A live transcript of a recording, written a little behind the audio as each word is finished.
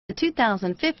The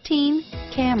 2015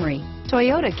 Camry.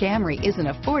 Toyota Camry is an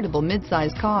affordable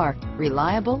midsize car,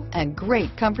 reliable and great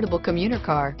comfortable commuter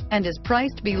car, and is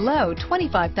priced below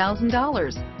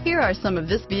 $25,000. Here are some of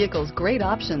this vehicle's great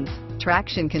options: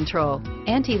 traction control,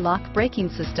 anti-lock braking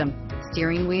system,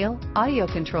 steering wheel audio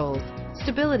controls,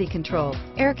 stability control,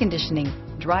 air conditioning,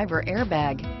 driver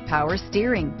airbag, power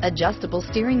steering, adjustable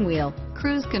steering wheel,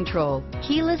 cruise control,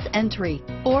 keyless entry,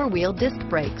 four-wheel disc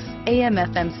brakes,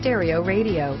 AM/FM stereo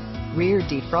radio, rear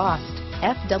defrost,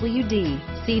 FWD,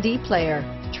 CD player,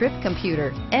 trip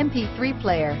computer, MP3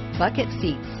 player, bucket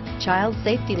seats, child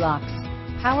safety locks,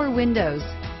 power windows.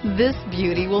 This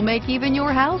beauty will make even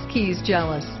your house keys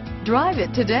jealous. Drive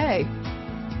it today.